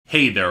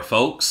Hey there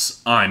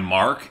folks, I'm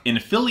Mark, in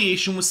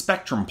affiliation with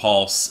Spectrum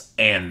Pulse,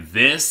 and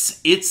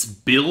it's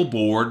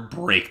Billboard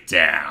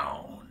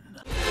Breakdown.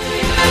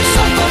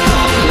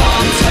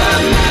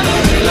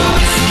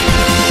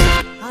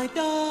 I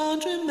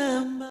don't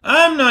remember.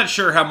 I'm not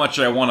sure how much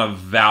I want to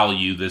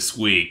value this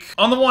week.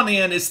 On the one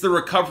hand, it's the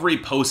recovery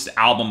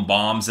post-album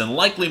bombs and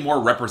likely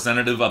more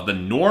representative of the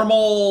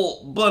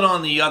normal, but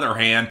on the other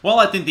hand, while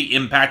I think the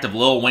impact of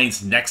Lil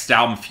Wayne's next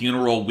album,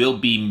 Funeral, will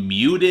be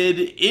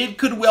muted, it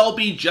could well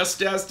be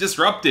just as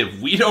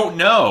disruptive. We don't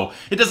know.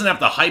 It doesn't have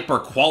the hype or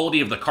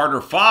quality of the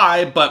Carter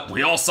 5, but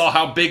we all saw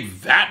how big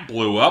that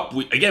blew up.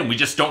 We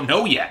just don't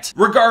know yet.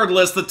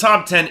 Regardless, the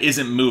top 10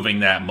 isn't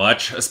moving that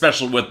much,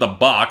 especially with The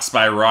Box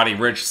by Roddy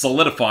Ricch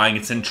solidifying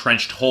its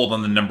entrenched hold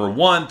on the number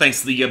one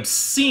thanks to the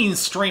obscene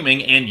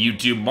streaming and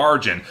YouTube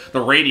margin.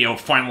 The radio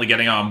finally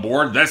getting on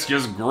board, that's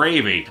just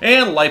gravy.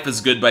 And Life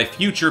is Good by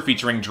Future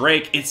featuring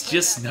Drake, it's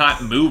just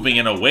not moving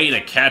in a way to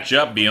catch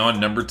up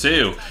beyond number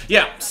 2.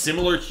 Yeah,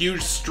 similar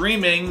huge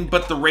streaming,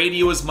 but the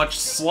radio is much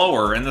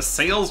slower and the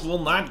sales will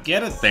not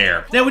get it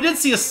there. Now we did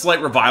see a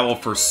slight revival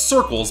for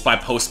Circles by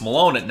Post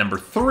Malone at number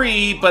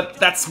 3, but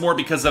that's more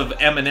because of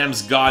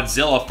Eminem's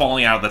Godzilla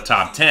falling out of the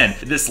top 10.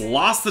 This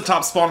lost the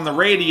top spot on the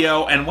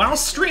radio, and while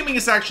streaming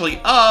is actually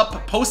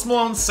up, Post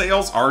Malone's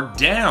sales are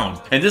down.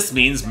 And this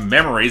means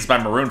Memories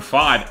by Maroon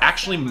 5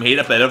 actually made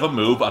a bit of a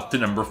move up to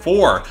number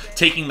 4,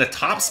 taking the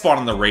top spot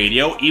on the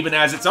radio even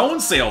as its own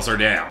sales are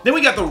down. Then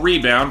we got the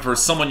rebound for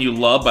Someone You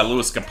Love by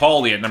Louis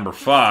Capaldi at number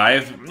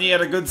 5. He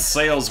had a good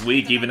sales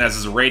week even as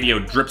his radio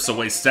drips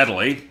away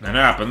steadily. It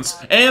happens.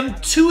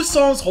 And 2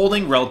 songs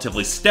holding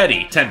relatively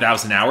steady.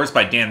 10,000 Hours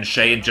by Dan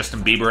Shay and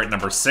Justin Bieber at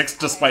number 6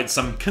 despite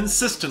some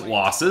consistent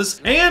losses.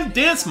 And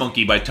Dance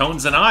Monkey by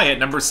Tones and I at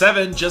number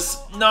 7,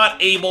 just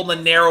not able to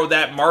narrow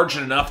that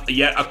margin enough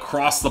yet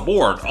across the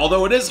board,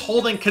 although it is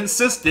holding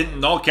consistent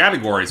in all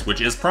categories, which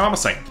is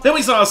promising. Then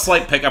we saw a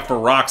slight pickup for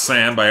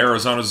Roxanne by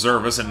Arizona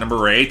Zervis at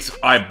number 8.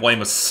 I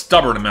blame a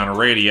stubborn amount of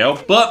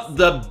radio. But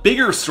the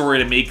bigger story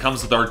to me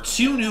comes with our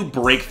 2 new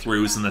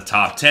breakthroughs in the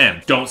top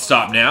 10. Don't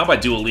Stop Now by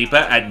Dua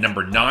Lipa at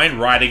number 9,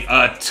 riding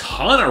a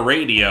ton of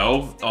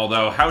radio,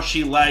 although how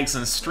she lags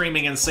in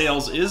streaming and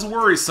sales is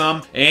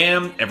worrisome,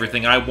 and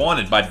Everything I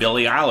Wanted by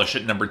Billie Eilish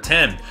at number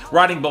 10,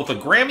 riding both a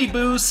Grammy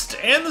boost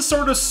and the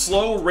sort of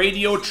slow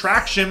radio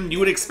traction you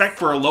would expect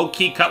for a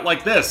low-key cut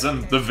like this,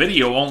 and the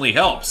video only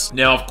helps.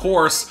 Now, of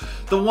course,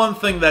 the one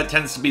thing that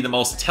tends to be the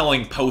most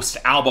telling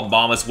post-album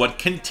bomb is what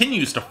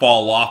continues to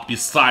fall off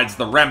besides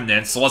the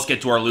remnants, so let's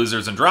get to our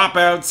losers and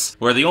dropouts,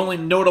 where the only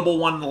notable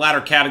one in the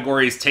latter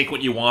category is Take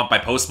What You Want by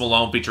Post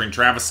Malone featuring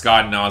Travis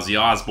Scott and Ozzy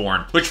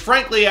Osbourne, which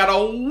frankly had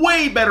a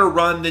way better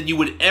run than you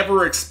would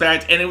ever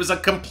expect, and it was a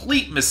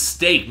complete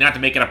mistake not to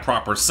make it a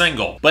proper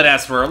single. But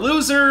as for our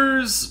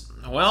losers,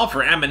 well,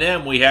 for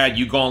Eminem, we had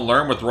You Gon'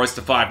 Learn with Royce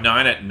da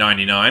 5'9" at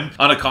 99,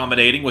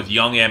 Unaccommodating with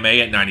Young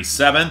M.A. at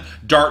 97,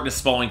 Darkness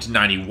Falling to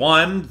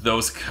 91,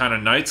 Those Kinda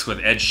Nights with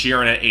Ed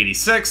Sheeran at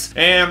 86,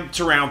 and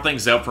to round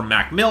things out for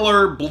Mac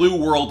Miller, Blue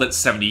World at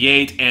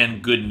 78,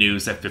 and Good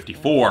News at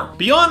 54.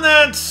 Beyond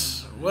that,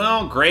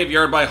 well,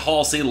 Graveyard by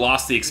Halsey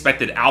lost the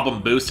expected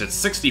album boost at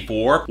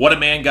 64. What a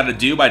Man Gotta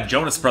Do by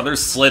Jonas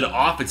Brothers slid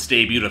off its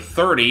debut to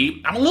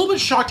 30. I'm a little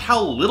bit shocked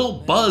how little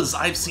buzz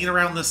I've seen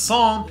around this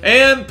song.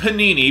 And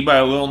Panini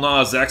by Lil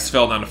Nas X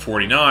fell down to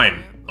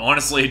 49.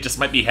 Honestly, it just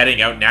might be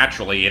heading out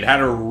naturally. It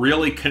had a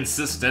really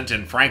consistent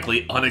and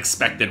frankly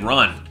unexpected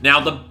run. Now,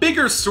 the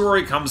bigger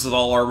story comes with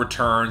all our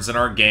returns and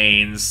our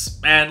gains,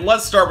 and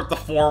let's start with the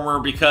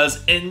former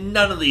because in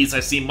none of these I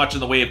see much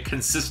in the way of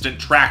consistent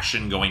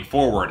traction going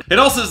forward. It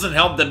also doesn't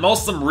help that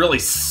most of them really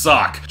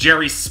suck.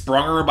 Jerry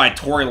Sprunger by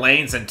Tory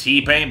Lanez and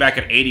T-Pain back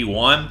at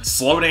 81,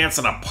 Slow Dance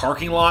in a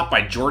Parking Lot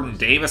by Jordan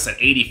Davis at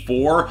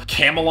 84,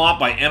 Camelot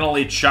by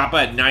NLE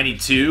Choppa at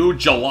 92,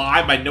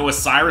 July by Noah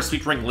Cyrus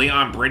featuring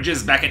Leon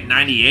Bridges back at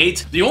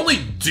 98. The only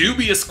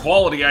dubious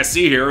quality I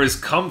see here is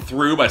Come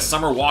Through by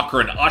Summer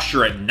Walker and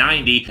Usher at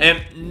 90,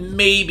 and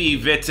maybe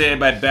Vite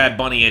by Bad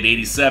Bunny at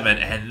 87,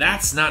 and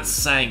that's not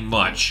saying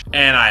much.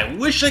 And I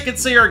wish I could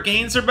say our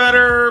gains are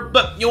better,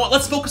 but you know what,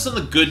 let's focus on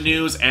the good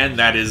news, and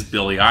that is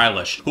Billie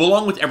Eilish, who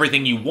along with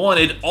Everything You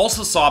Wanted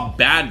also saw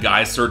Bad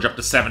Guy surge up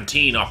to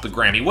 17 off the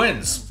Grammy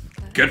wins.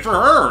 Good for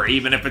her,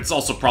 even if it's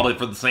also probably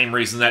for the same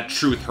reason that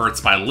Truth Hurts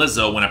by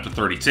Lizzo went up to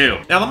 32.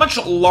 Now, the much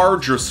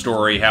larger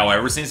story,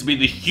 however, seems to be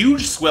the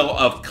huge swell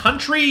of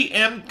country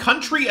and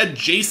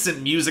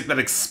country-adjacent music that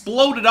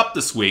exploded up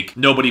this week.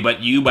 Nobody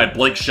But You by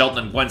Blake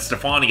Shelton and Gwen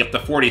Stefani up to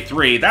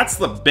 43, that's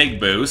the big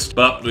boost,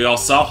 but we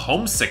also saw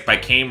Homesick by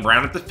Kane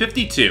Brown at the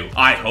 52,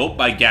 I Hope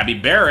by Gabby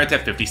Barrett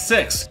at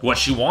 56, What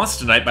She Wants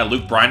Tonight by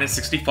Luke Bryan at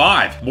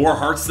 65, More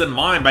Hearts Than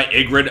Mine by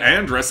Ingrid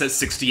Andress at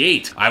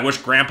 68, I Wish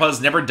Grandpas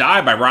Never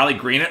Die by Riley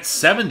Green at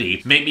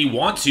 70, Make Me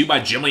Want To by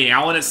Jimmy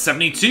Allen at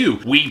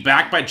 72, We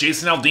Back by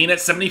Jason Aldean at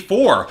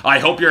 74, I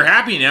Hope You're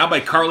Happy Now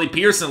by Carly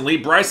Pearce and Lee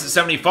Bryce at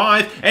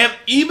 75, and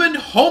even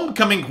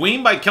Homecoming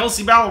Queen by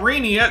Kelsey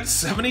Ballerini at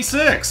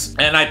 76.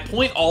 And I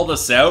point all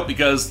this out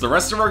because the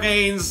rest of our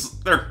gains,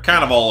 they're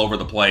kind of all over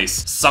the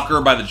place.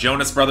 Sucker by the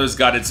Jonas Brothers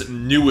got its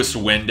newest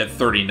wind at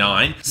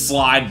 39.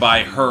 Slide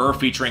by Her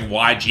featuring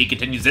YG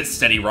continues its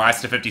steady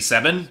rise to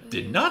 57.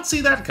 Did not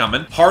see that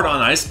coming. Hard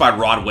on Ice by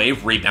Rod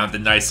Wave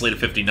rebounded nicely to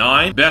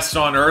 59. Best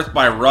on Earth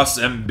by Russ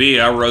and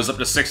Bia rose up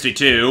to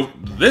 62.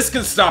 This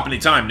can stop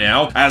anytime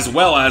now, as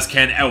well as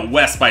can Out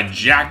West by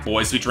Jack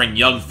Boys featuring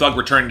Young Thug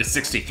returning to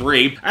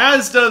 63,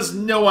 as does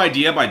No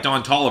Idea by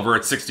Don Toliver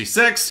at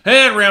 66.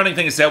 And rounding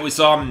things out, we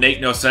saw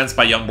Make No Sense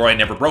by Youngboy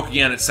Never Broke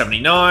Again at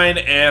 79,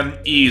 and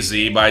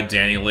Easy by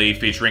Danny Lee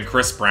featuring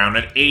Chris Brown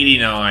at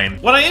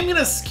 89. What I am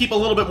going to keep a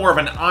little bit more of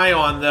an eye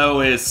on,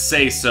 though, is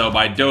Say So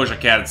by Doja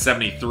Cat at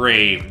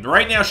 73.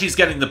 Right now, she's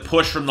getting the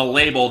push from the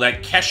label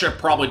that Kesha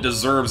probably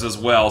deserves as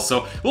well,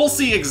 so we'll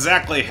see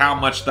exactly how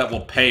much that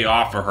will pay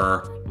off for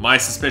her. My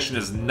suspicion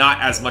is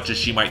not as much as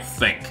she might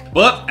think.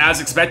 But,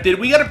 as expected,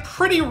 we got a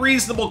pretty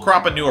reasonable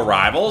crop of new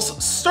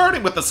arrivals,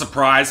 starting with a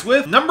surprise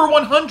with number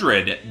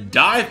 100,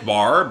 Dive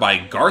Bar by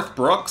Garth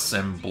Brooks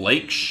and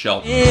Blake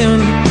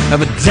Shelton.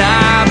 Of a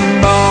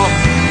dive bar.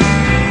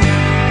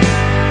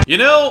 You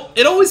know,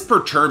 it always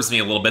perturbs me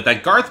a little bit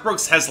that Garth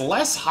Brooks has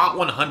less Hot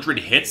 100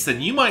 hits than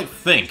you might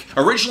think.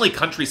 Originally,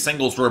 country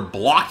singles were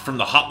blocked from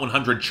the Hot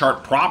 100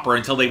 chart proper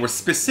until they were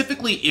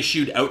specifically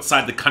issued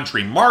outside the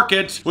country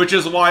market, which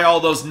is why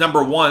all those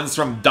number ones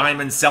from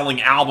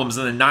diamond-selling albums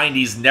in the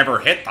 90s never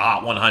hit the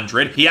Hot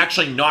 100. He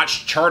actually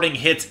notched charting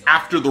hits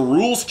after the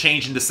rules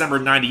changed in December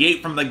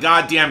 98 from the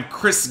goddamn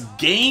Chris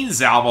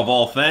Gaines album of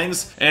all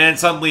things, and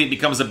suddenly it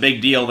becomes a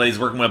big deal that he's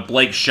working with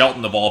Blake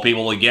Shelton of all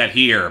people to get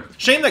here.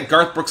 Shame that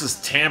Garth Brooks'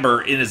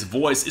 timbre in his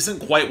voice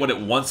isn't quite what it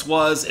once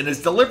was, and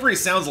his delivery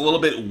sounds a little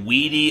bit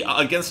weedy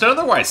against an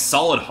otherwise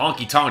solid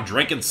honky-tonk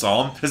drinking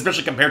song,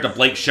 especially compared to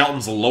Blake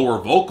Shelton's lower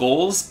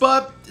vocals,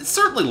 but it's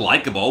certainly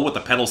likable with the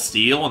pedal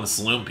steel and the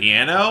saloon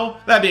piano.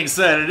 That being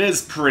said, it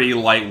is pretty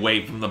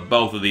lightweight from the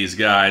both of these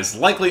guys,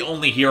 likely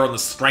only here on the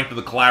strength of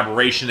the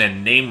collaboration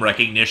and name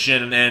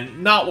recognition,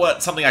 and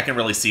not something I can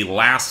really see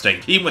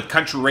lasting, even with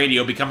country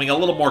radio becoming a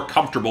little more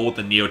comfortable with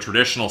the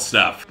neo-traditional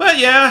stuff. But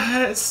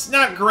yeah, it's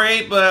not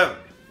great, but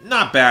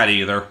not bad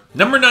either.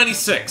 Number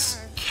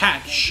 96,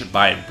 Catch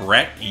by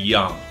Brett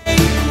Young.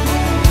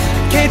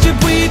 Can't you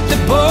beat the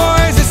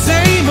boys, the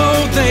same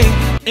old thing?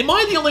 Am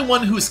I the only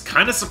one who's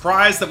kind of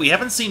surprised that we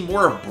haven't seen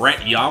more of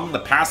Brett Young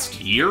the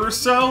past year or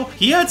so?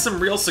 He had some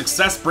real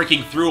success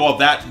breaking through all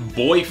that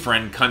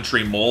boyfriend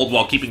country mold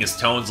while keeping his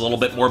tones a little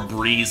bit more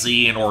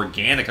breezy and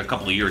organic a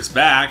couple of years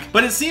back,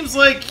 but it seems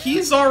like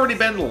he's already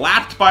been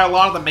lapped by a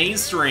lot of the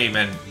mainstream,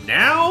 and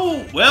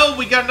now, well,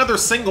 we got another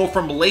single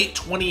from late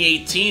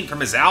 2018 from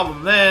his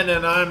album then,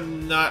 and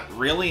I'm not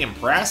really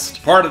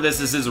impressed. Part of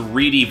this is his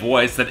reedy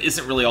voice that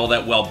isn't really all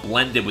that well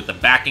blended with the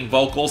backing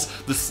vocals,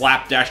 the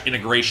slapdash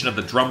integration of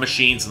the drum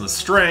machines and the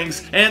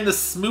strings, and the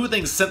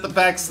smoothing synth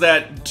effects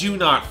that do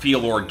not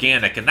feel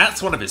organic, and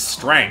that's one of his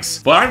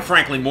strengths. But I'm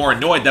frankly more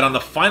annoyed that on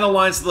the final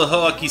lines of the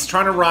hook, he's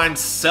trying to rhyme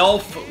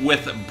self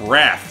with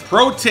breath.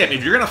 Pro tip,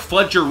 if you're gonna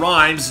fudge your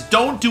rhymes,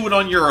 don't do it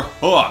on your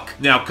hook.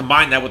 Now,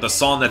 combine that with a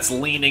song that's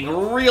leaning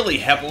really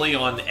heavily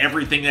on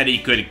everything that he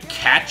could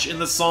catch in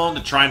the song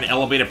to try and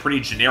elevate a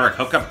pretty generic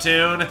hookup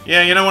tune.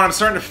 Yeah, you know what, I'm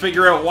starting to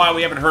figure out why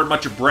we haven't heard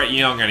much of Brett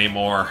Young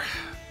anymore.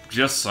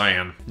 Just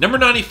saying. Number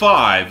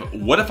 95,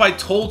 What If I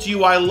Told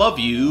You I Love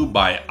You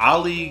by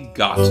Ali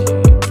Gatie.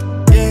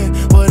 Yeah,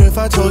 what if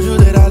I told you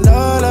that I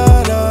love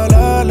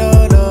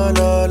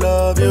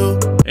you?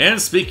 And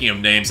speaking of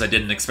names I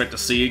didn't expect to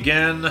see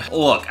again,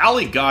 look,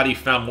 Ali Gatie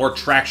found more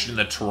traction in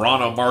the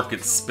Toronto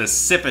market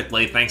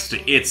specifically thanks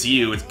to It's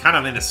You. It's kind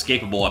of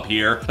inescapable up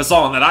here. A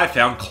song that I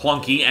found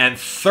clunky and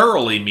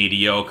thoroughly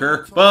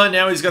mediocre, but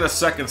now he's got a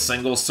second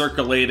single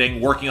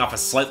circulating, working off a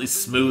slightly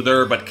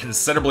smoother but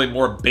considerably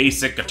more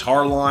basic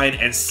guitar line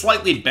and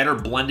slightly better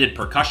blended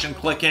percussion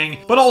clicking,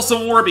 but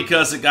also more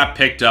because it got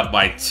picked up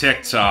by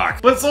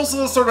TikTok. But it's also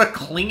the sort of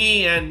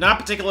clingy and not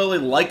particularly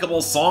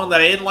likable song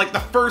that I didn't like the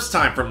first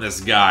time from this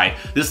guy.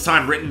 This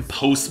time written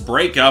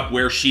post-breakup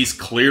where she's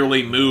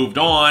clearly moved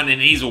on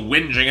and he's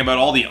whinging about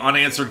all the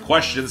unanswered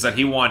questions that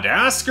he wanted to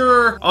ask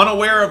her.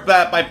 Unaware of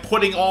that, by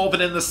putting all of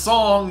it in the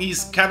song,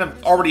 he's kind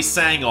of already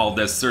saying all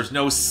this. There's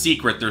no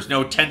secret, there's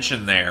no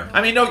tension there.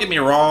 I mean, don't get me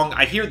wrong,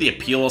 I hear the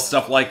appeal of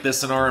stuff like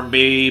this in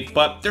R&B,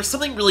 but there's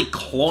something really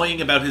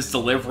cloying about his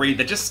delivery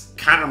that just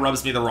kind of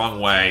rubs me the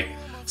wrong way.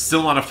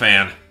 Still not a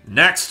fan.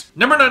 Next,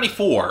 number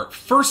 94,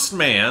 First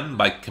Man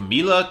by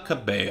Camila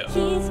Cabello.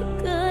 He's a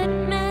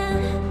good man.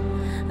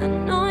 I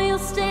know you'll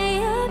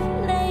stay up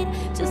late,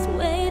 just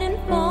waiting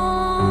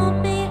for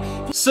me.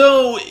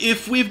 So,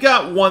 if we've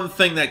got one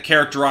thing that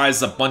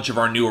characterized a bunch of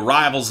our new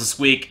arrivals this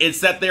week, it's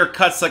that they're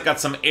cuts that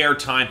got some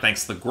airtime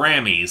thanks to the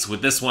Grammys,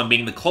 with this one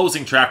being the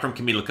closing track from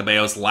Camila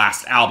Cabello's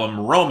last album,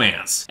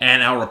 Romance.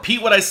 And I'll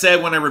repeat what I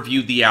said when I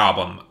reviewed the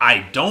album.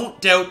 I don't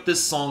doubt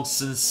this song's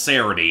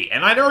sincerity,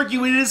 and I'd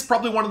argue it is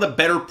probably one of the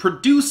better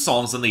produced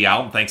songs on the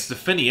album thanks to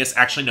Phineas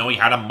actually knowing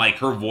how to mic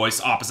her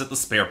voice opposite the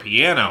spare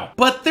piano.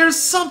 But there's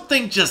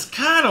something just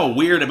kind of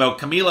weird about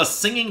Camila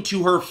singing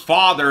to her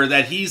father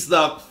that he's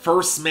the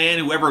first man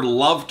who ever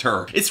loved loved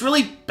her. It's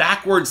really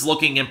backwards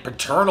looking and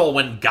paternal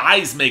when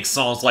guys make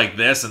songs like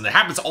this, and it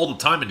happens all the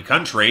time in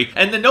country,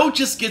 and the note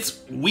just gets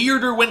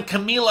weirder when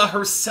Camila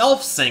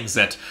herself sings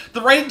it.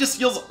 The writing just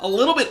feels a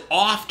little bit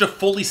off to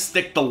fully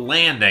stick the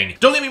landing.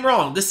 Don't get me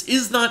wrong, this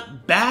is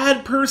not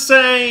bad per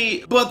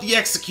se, but the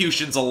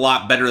execution's a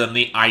lot better than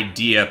the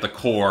idea at the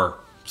core.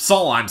 That's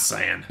all I'm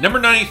saying. Number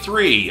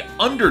 93,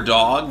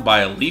 Underdog by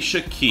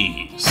Alicia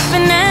Keys.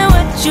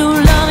 What you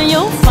love,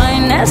 you'll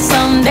find that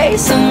someday,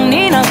 soon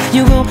enough,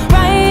 you will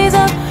rise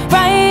up,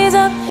 rise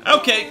up.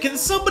 Okay, can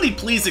somebody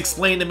please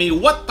explain to me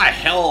what the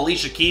hell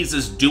Alicia Keys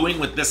is doing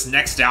with this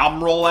next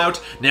album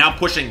rollout, now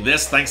pushing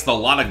this thanks to a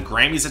lot of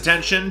Grammy's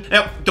attention?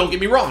 Now, don't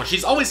get me wrong,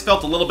 she's always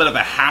felt a little bit of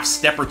a half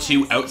step or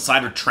two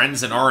outside of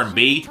trends in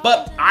R&B,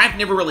 but I've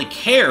never really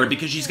cared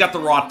because she's got the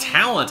raw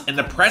talent and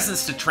the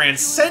presence to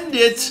transcend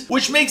it,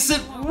 which makes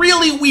it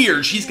really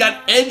weird. She's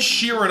got Ed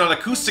Sheeran on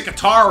acoustic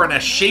guitar and a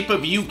Shape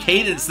of You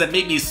cadence that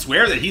made me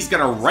swear that he's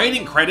got a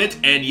writing credit,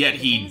 and yet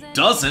he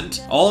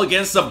doesn't, all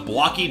against a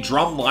blocky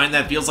drum line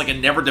that feels like it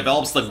never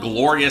develops the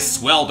glorious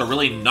swell to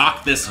really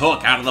knock this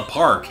hook out of the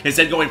park,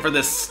 instead going for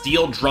this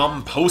steel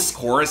drum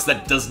post-chorus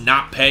that does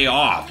not pay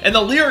off. And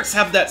the lyrics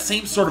have that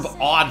same sort of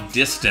odd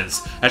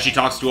distance as she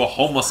talks to a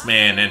homeless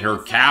man and her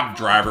cab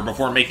driver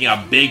before making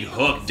a big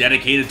hook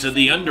dedicated to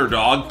the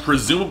underdog,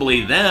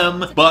 presumably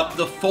them, but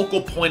the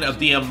focal point of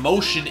the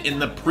emotion in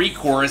the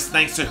pre-chorus,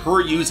 thanks to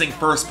her using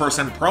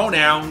first-person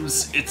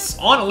pronouns, it's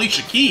on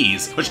Alicia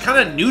Keys, which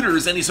kind of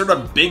neuters any sort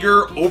of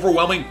bigger,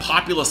 overwhelming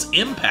populist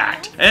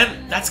impact.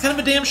 And that's kind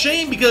of a damn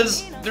shame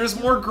because there's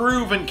more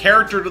groove and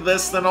character to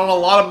this than on a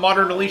lot of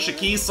modern Alicia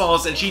Keys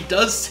songs, and she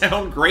does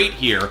sound great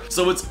here,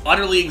 so it's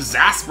utterly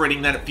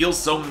exasperating that it feels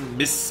so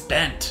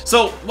misspent.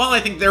 So while I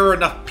think there are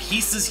enough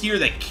pieces here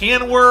that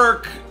can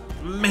work,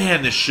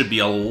 man, this should be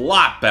a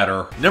lot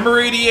better. Number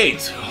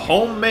 88,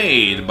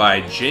 Homemade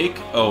by Jake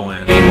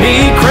Owen. Made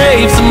me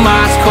crave some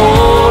ice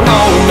cold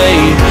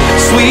homemade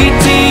sweet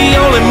tea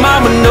only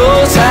mama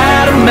knows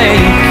how to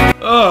make.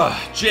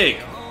 Ugh,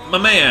 Jake, my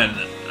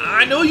man,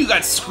 I know you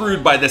got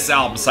screwed by this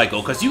album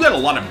cycle because you got a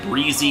lot of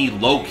breezy,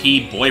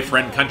 low-key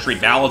boyfriend country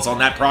ballads on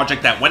that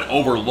project that went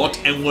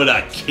overlooked and would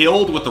have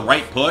killed with the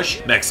right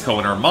push. Mexico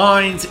in Our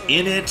Minds,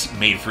 In It,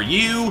 Made for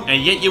You,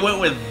 and yet you went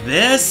with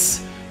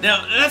this?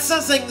 Now, that's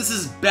not saying this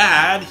is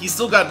bad. He's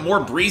still got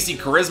more breezy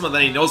charisma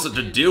than he knows what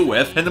to do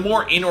with, and the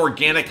more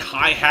inorganic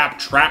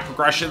hi-hat trap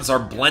progressions are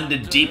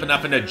blended deep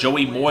enough into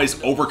Joey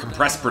Moy's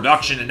over-compressed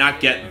production to not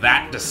get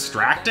that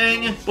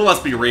distracting. But let's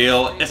be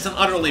real, it's an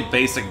utterly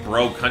basic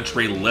bro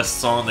country list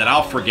song that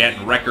I'll forget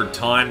in record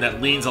time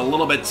that leans a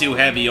little bit too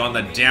heavy on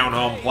the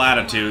down-home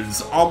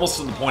platitudes, almost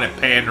to the point of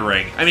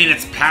pandering. I mean,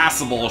 it's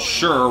passable,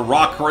 sure,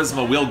 raw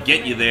charisma will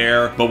get you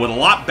there, but with a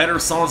lot better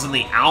songs in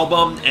the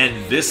album and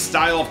this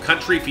style of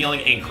country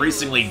feeling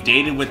increasingly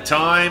dated with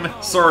time,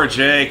 sorry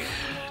Jake,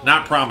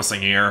 not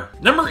promising here.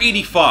 Number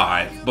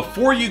 85,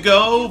 Before You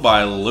Go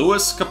by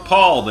Lewis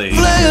Capaldi.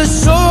 Play a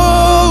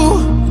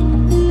show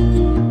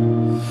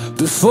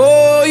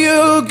before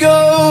you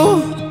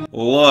go.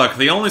 Look,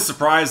 the only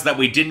surprise that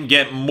we didn't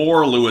get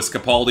more Lewis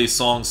Capaldi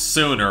songs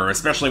sooner,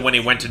 especially when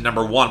he went to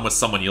number 1 with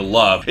Someone You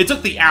Love. It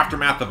took the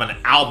aftermath of an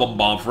album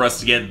bomb for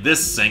us to get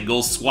this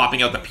single,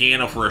 swapping out the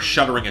piano for a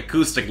shuddering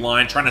acoustic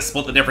line, trying to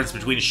split the difference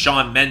between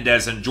Shawn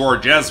Mendes and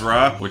George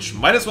Ezra, which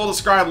might as well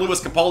describe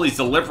Lewis Capaldi's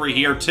delivery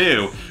here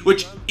too,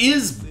 which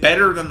is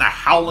better than the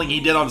howling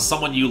he did on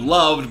Someone You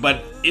Loved,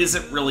 but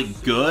isn't really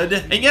good.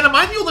 And yet, am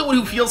I the only one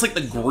who feels like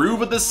the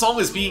groove of this song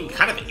is being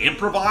kind of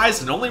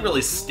improvised and only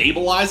really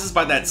stabilizes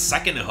by that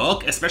second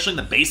hook, especially in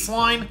the bass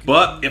line?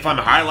 But if I'm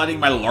highlighting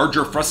my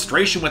larger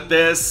frustration with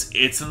this,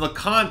 it's in the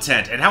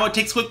content and how it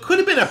takes what could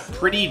have been a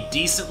pretty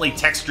decently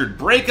textured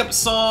breakup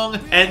song,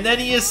 and then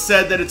he has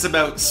said that it's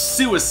about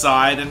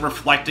suicide and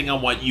reflecting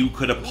on what you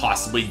could have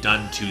possibly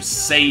done to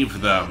save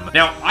them.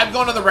 Now, I've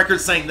gone on the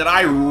record saying that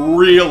I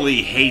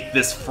really hate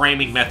this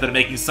framing method of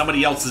making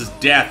somebody else's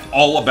death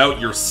all about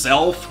yourself,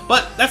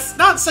 but that's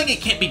not saying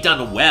it can't be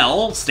done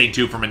well. Stay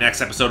tuned for my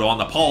next episode on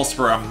The Pulse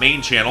for a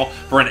main channel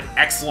for an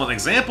excellent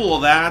example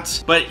of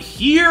that. But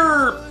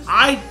here,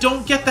 I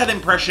don't get that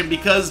impression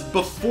because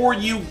Before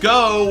You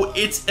Go,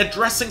 it's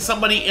addressing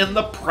somebody in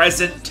the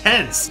present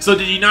tense. So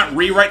did you not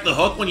rewrite the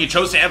hook when you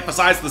chose to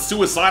emphasize the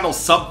suicidal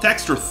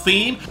subtext or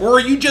theme? Or are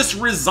you just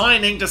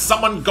resigning to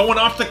someone going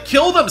off to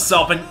kill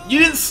themselves and you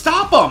didn't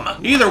stop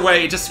them? Either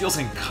way, it just feels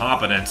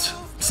incompetent.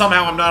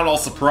 Somehow I'm not at all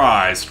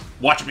surprised.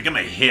 Watch it become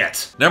a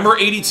hit. Number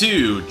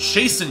 82,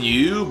 Chasin'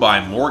 You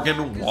by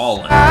Morgan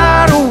Wallen.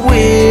 Out of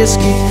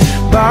whiskey,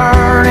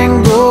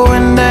 burning,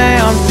 going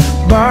down,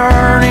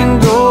 burning,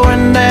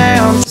 going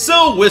down. So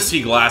Though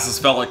Whiskey Glasses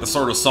felt like the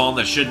sort of song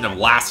that shouldn't have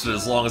lasted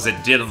as long as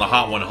it did on the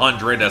Hot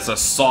 100 as a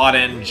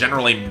sodden,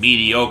 generally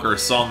mediocre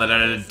song that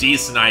had a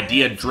decent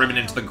idea driven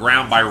into the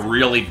ground by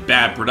really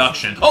bad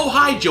production. Oh,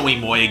 hi, Joey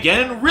Moy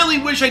again. Really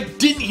wish I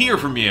didn't hear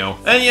from you.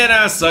 And yet,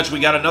 as such,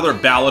 we got another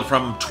ballad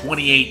from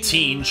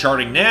 2018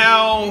 charting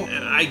now.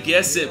 I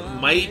guess it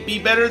might be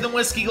better than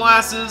Whiskey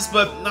Glasses,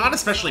 but not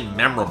especially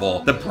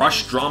memorable. The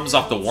brush drums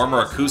off the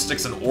warmer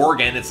acoustics and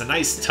organ, it's a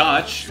nice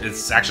touch.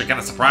 It's actually kind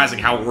of surprising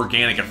how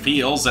organic it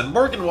feels, and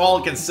Morgan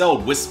Wallen can sell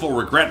Wistful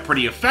Regret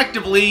pretty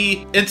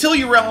effectively, until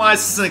you realize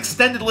it's an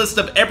extended list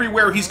of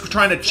everywhere he's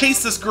trying to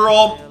chase this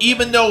girl,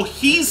 even though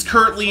he's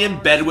currently in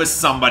bed with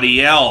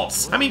somebody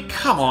else. I mean,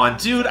 come on,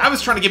 dude. I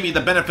was trying to give you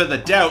the benefit of the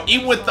doubt,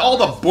 even with all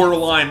the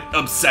borderline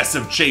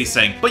obsessive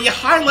chasing, but you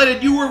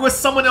highlighted you were with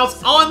someone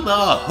else on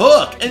the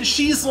hook, and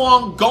she's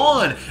long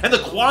gone, and the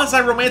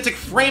quasi-romantic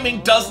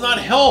framing does not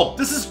help.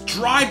 This is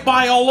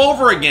drive-by all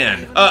over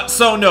again.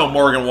 So no,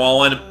 Morgan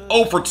Wallen,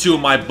 0 for 2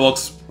 in my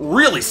books.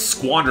 Really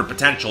squandered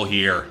potential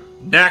here.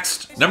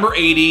 Next, number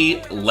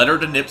 80, Letter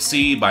to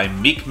Nipsey by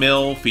Meek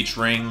Mill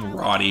featuring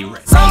Roddy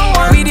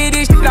Ricch. We did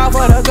this shit off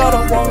of the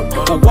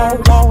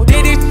gutter,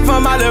 did it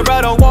from my little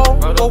brother,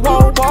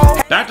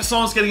 Back to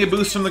songs getting a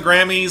boost from the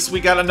Grammys, we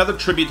got another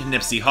tribute to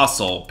Nipsey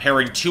Hussle,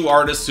 pairing two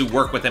artists who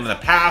worked with him in the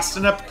past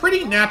in a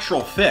pretty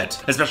natural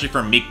fit, especially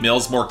for Meek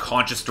Mill's more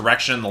conscious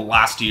direction in the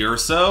last year or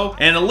so.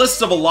 And a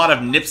list of a lot of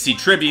Nipsey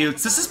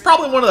tributes, this is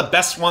probably one of the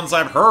best ones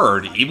I've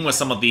heard, even with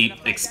some of the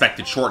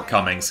expected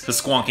shortcomings. The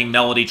squonking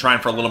melody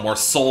trying for a little more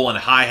soul and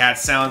hi-hat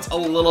sounds a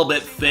little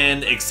bit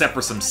thin, except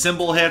for some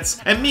cymbal hits,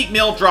 and Meek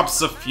Mill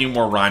drops a few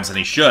more rhymes than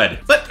he should.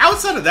 But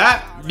outside of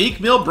that, Meek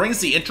Mill brings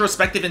the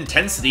introspective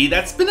intensity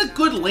that's been a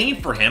good lane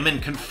for him in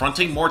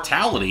confronting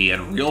mortality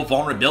and real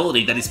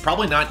vulnerability that he's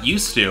probably not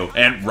used to.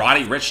 And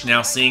Roddy Ricch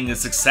now seeing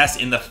his success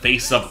in the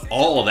face of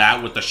all of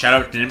that with the shout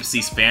out to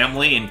Nipsey's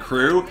family and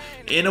crew,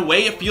 in a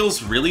way it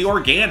feels really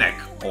organic,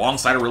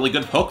 alongside a really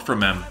good hook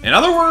from him. In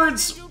other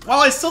words, while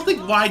I still think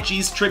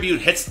YG's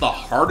tribute hits the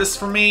hardest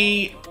for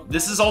me,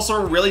 this is also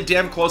a really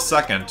damn close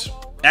second.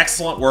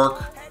 Excellent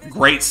work.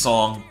 Great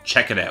song,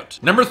 check it out.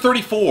 Number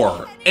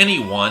 34,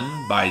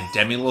 Anyone by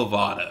Demi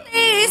Lovato.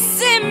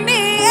 Send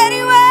me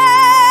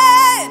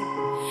anywhere,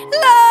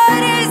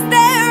 Lord, is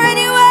there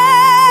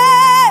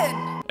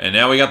anywhere? And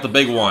now we got the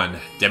big one.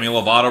 Demi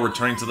Lovato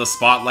returning to the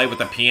spotlight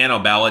with a piano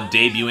ballad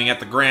debuting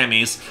at the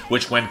Grammys,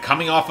 which when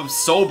coming off of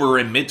Sober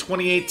in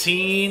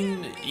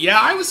mid-2018, yeah,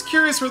 I was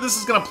curious where this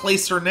is gonna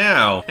place her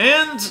now.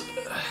 And,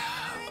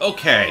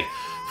 okay.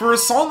 For a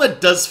song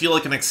that does feel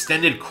like an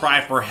extended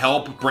cry for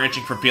help,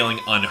 branching from feeling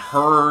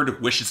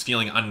unheard, wishes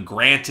feeling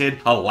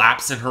ungranted, a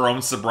lapse in her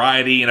own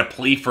sobriety, and a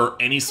plea for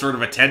any sort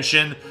of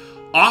attention,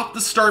 off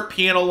the start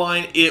piano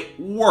line, it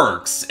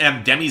works,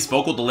 and Demi's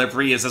vocal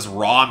delivery is as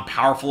raw and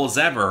powerful as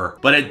ever,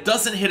 but it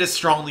doesn't hit as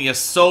strongly as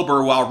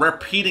Sober while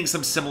repeating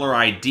some similar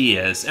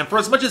ideas. And for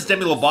as much as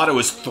Demi Lovato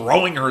is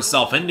throwing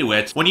herself into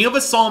it, when you have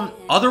a song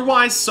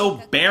otherwise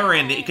so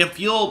barren, it can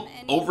feel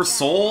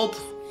oversold,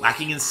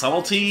 lacking in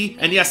subtlety.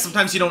 And yes,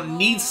 sometimes you don't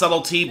need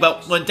subtlety,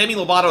 but when Demi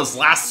Lovato's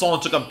last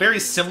song took a very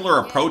similar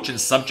approach in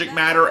subject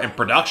matter and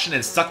production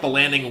and stuck the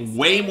landing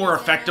way more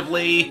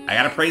effectively, I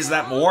gotta praise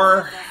that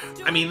more.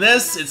 I mean,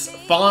 it's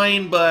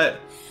fine, but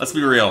let's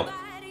be real.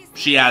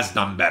 She has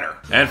done better.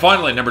 And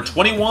finally, number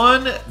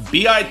 21,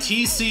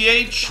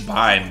 B.I.T.C.H.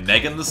 by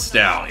Megan Thee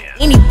Stallion.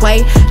 Anyway,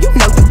 you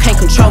know you can't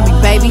control me,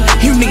 baby.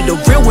 You need a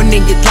real one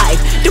in your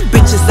life. The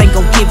bitches ain't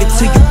gon' give it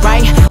to you,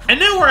 right? And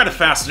now we're at a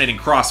fascinating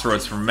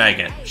crossroads for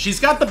Megan. She's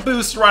got the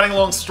boost riding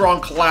along strong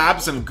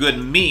collabs and good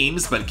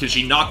memes, but can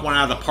she knock one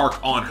out of the park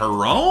on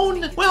her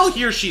own? Well,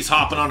 here she's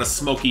hopping on a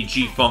smoky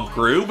G-funk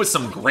groove with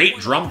some great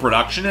drum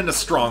production and a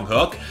strong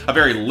hook, a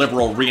very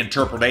liberal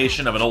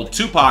reinterpretation of an old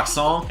Tupac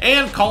song,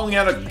 and calling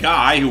out a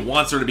guy who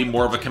wants her to be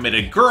more of a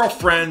committed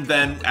girlfriend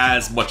than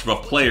as much of a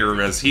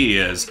player as he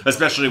is,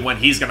 especially when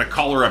he's gonna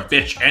call her a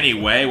bitch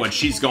anyway when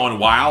she's going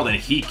wild and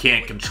he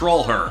can't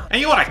control her. And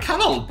you know what, I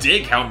kinda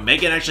dig how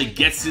Megan actually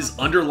gets his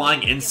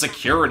underlying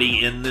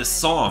insecurity in this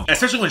song,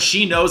 especially when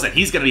she knows that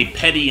he's gonna be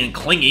petty and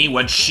clingy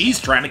when she's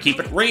trying to keep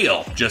it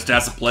real, just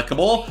as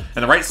applicable,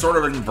 and the right sort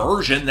of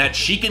inversion that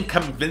she can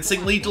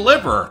convincingly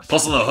deliver.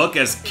 Plus the hook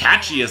as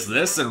catchy as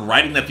this and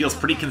writing that feels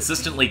pretty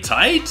consistently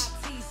tight.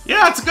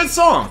 Yeah, it's a good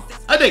song.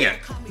 I dig it.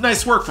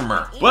 Nice work from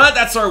her. But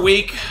that's our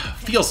week.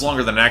 Feels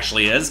longer than it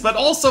actually is, but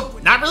also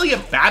not really a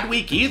bad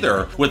week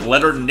either, with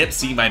Letter to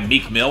Nipsey by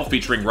Meek Mill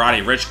featuring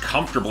Roddy Ricch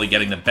comfortably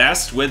getting the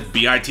best, with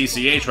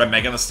B.I.T.C.H. by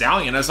Megan Thee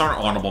Stallion as our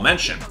honorable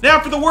mention. Now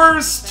for the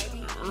worst,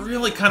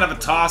 really kind of a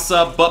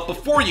toss-up, but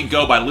Before You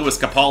Go by Lewis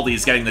Capaldi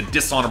is getting the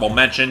dishonorable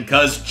mention,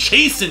 cause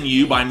Chasin'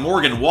 You by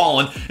Morgan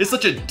Wallen is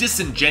such a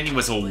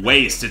disingenuous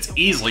waste, it's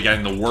easily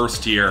getting the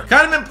worst here.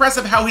 Kind of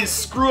impressive how his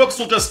screw-ups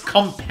will just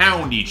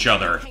compound each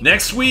other.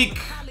 Next week,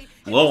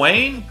 Lil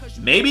Wayne?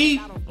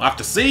 Maybe? We'll have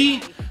to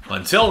see.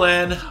 Until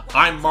then,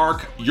 I'm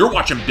Mark, you're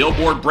watching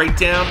Billboard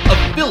Breakdown,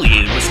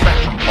 affiliated with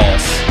Spectrum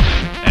Pulse,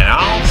 and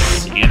I'll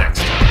see you next time.